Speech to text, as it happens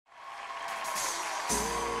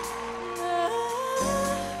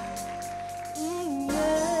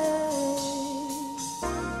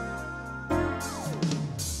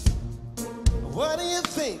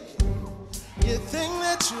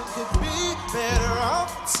better off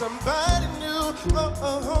with somebody new.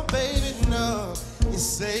 Oh, baby, no. You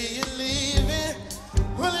say you're leaving.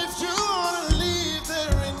 Well, if you wanna leave,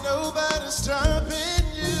 there ain't nobody stopping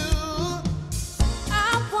you.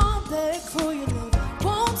 I won't beg for your love,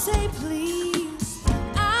 won't say please.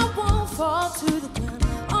 I won't fall to the ground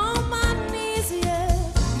on my knees, yeah.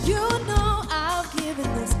 You know I've given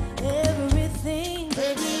this everything.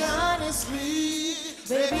 Baby, honestly,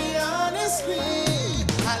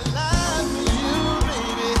 I lie for you,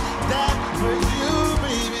 baby. Die for you,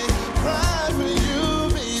 baby. Cry for you,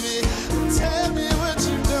 baby. Tell me what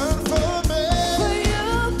you've done for me. For you,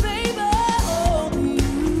 baby, oh,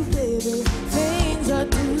 you, baby. Things I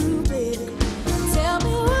do, baby. Tell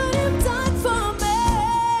me what you've done for me.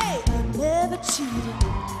 I never cheated,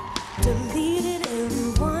 deleted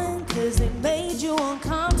everyone, 'cause they made you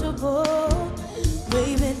uncomfortable.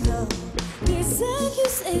 Baby, no, these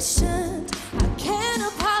accusations, I can't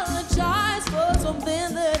apologize for something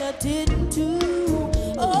that I didn't do.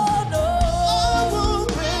 Oh, no. I won't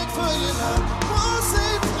beg for your love, won't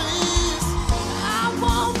say please. I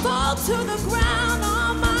won't fall to the ground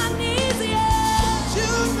on my knees, yeah.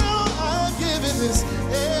 You know I've given this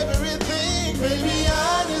everything, baby,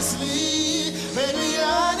 honestly,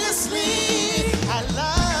 I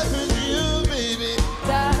lie for you, baby.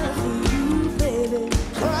 Die for you, baby.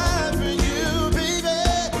 Cry for you, baby.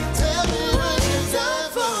 Tell me what you've done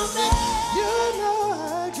for me. You know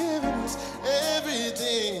I've given this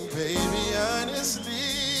everything, baby, honestly.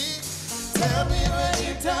 Tell me what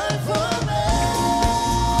you've done for me.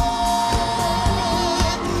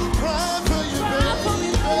 Cry for you,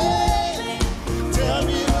 baby. Tell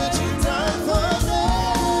me what you've done for me.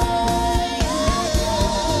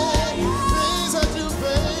 Things I do,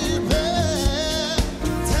 baby.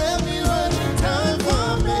 Tell me what you've done for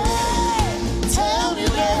me. Tell me,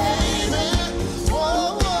 baby.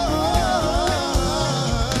 Whoa, whoa.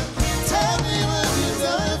 Tell me what you've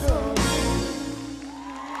done for me.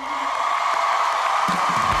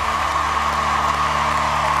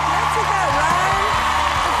 Let's take that run.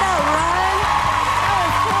 Take that run. That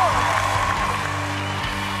was cool.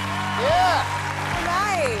 Yeah! All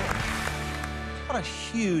right. What a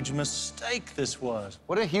huge mistake this was.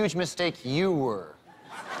 What a huge mistake you were.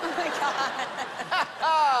 Oh my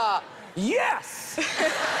God. Yes!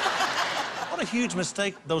 What a huge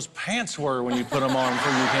mistake those pants were when you put them on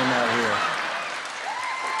before you came out here.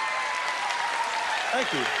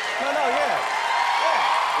 Thank you. No, yeah.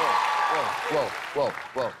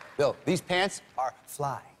 Whoa. Bill, these pants are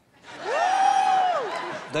fly.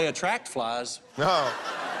 They attract flies. No.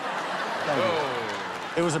 Thank you.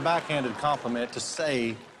 It was a backhanded compliment to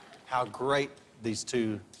say how great these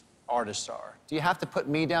two artists are. Do you have to put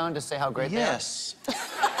me down to say how great they are? Yes.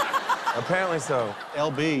 Apparently so.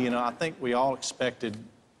 LB, you know, I think we all expected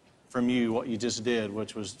from you what you just did,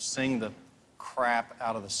 which was sing the crap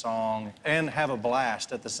out of the song and have a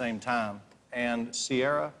blast at the same time. And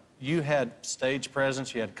Ciera, you had stage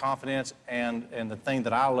presence, you had confidence, and the thing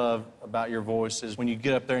that I love about your voice is when you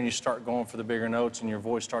get up there and you start going for the bigger notes and your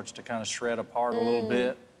voice starts to kind of shred apart a little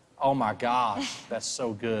bit. Oh my gosh, that's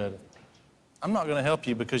so good. I'm not gonna help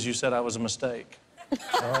you because you said I was a mistake.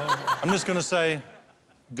 I'm just gonna say,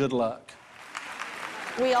 good luck.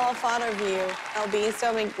 We all thought of you, LB, so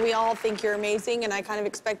I mean, we all think you're amazing, and I kind of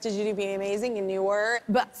expected you to be amazing, and you were.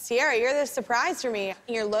 But Ciera, you're the surprise for me.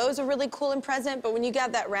 Your lows are really cool and present, but when you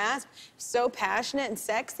got that rasp, so passionate and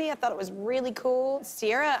sexy, I thought it was really cool.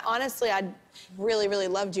 Ciera, honestly, I really, really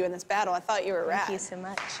loved you in this battle. I thought you were rad. Thank you so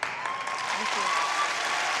much.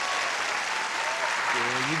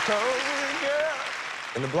 Here you come, girl.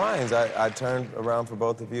 In the blinds, I turned around for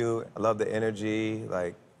both of you. I love the energy,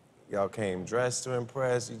 like, y'all came dressed to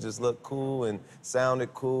impress. You just looked cool and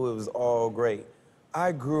sounded cool. It was all great.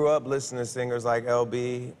 I grew up listening to singers like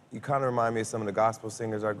LB. You kind of remind me of some of the gospel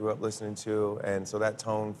singers I grew up listening to, and so that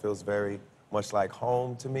tone feels very much like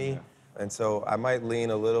home to me. Yeah. And so I might lean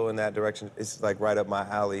a little in that direction. It's like right up my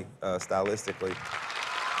alley stylistically.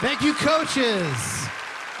 Thank you, coaches.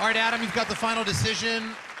 All right, Adam, you've got the final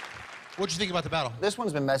decision. What'd you think about the battle? This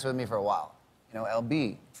one's been messing with me for a while. You know,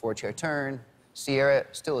 LB, 4-chair turn. Ciera,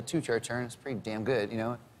 still a 2-chair turn. It's pretty damn good, you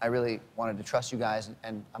know? I really wanted to trust you guys,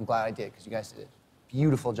 and I'm glad I did, because you guys did a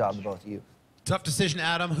beautiful job, to both of you. Tough decision,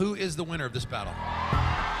 Adam. Who is the winner of this battle?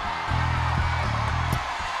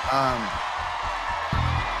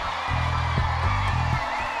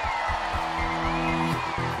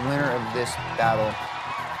 Winner of this battle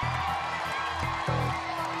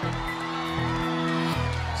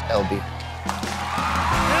is LB.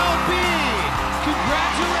 LB!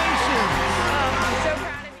 Congratulations!